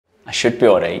I should be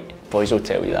alright. Boys will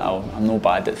tell you that. I'm no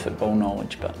bad at football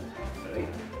knowledge, but...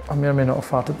 I may or may not have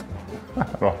farted. I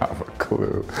don't have a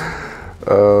clue.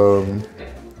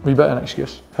 Wee bit of an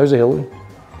excuse. How's the Hillary?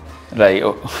 Right.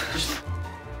 Oh.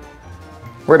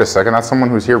 Wait a second, that's someone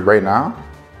who's here right now?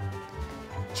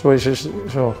 So it's just,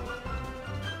 so...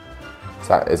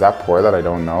 Is that poor that I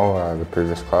don't know the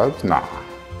previous clubs? Nah.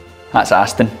 That's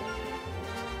Aston.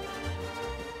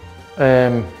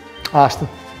 Aston.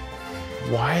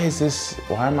 Why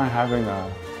am I having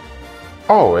a...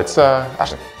 Oh, it's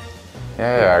Aston.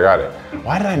 Yeah, I got it.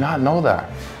 Why did I not know that?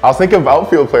 I was thinking of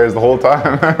outfield players the whole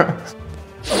time.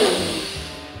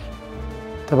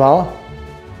 Tabala.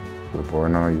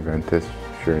 Livorno, Juventus,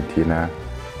 Fiorentina.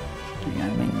 Yeah, I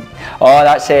mean... Oh,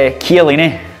 that's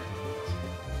Chiellini.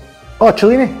 Oh,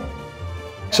 Chiellini.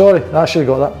 Sorry, I should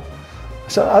have got that.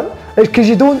 So, it's because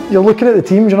you're looking at the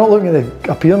teams, you're not looking at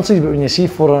the appearances, but when you see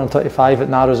 425, it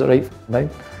narrows it right down.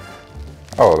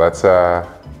 Oh, that's,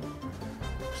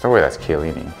 no way, that's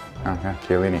Chiellini. Oh, yeah,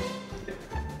 Chiellini.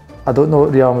 I don't know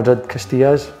what Real Madrid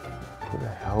Castilla is. Who the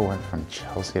hell went from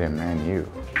Chelsea to Man U?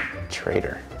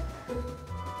 Traitor.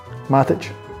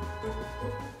 Matic.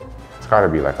 It's got to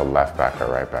be like a left back or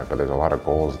right back, but there's a lot of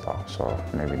goals though, so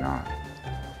maybe not.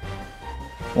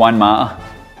 Juan Mata.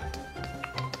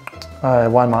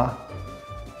 Juan Mata.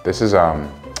 This is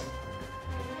Juan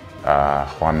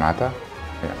Mata.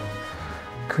 Yeah.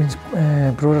 Queens,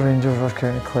 Broder Rangers, Ross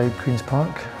County, Clyde, Queens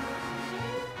Park.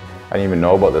 I didn't even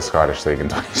know about the Scottish League in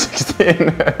 2016.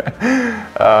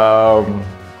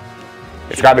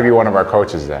 It's got to be one of our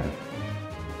coaches then.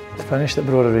 Finished at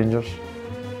Broder Rangers.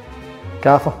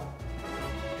 Gaffer.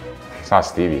 It's not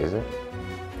Stevie, is it?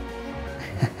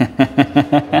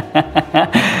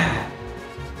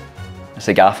 It's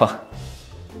a gaffer.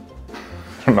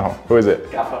 No, who is it?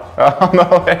 Gaffer. Oh,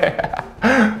 no way.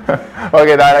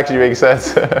 Okay, that actually makes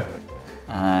sense.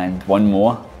 And one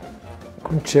more.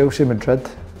 Going Chelsea, Madrid.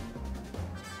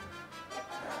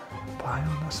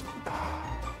 Bayern, this.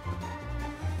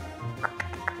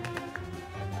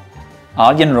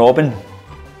 Arjen Robben.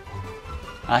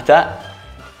 That's it.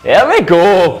 There we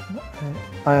go.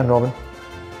 Iron Robin.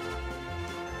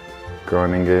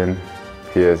 Groningen,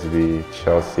 PSV,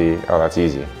 Chelsea. Oh, that's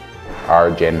easy.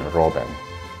 Arjen Robben.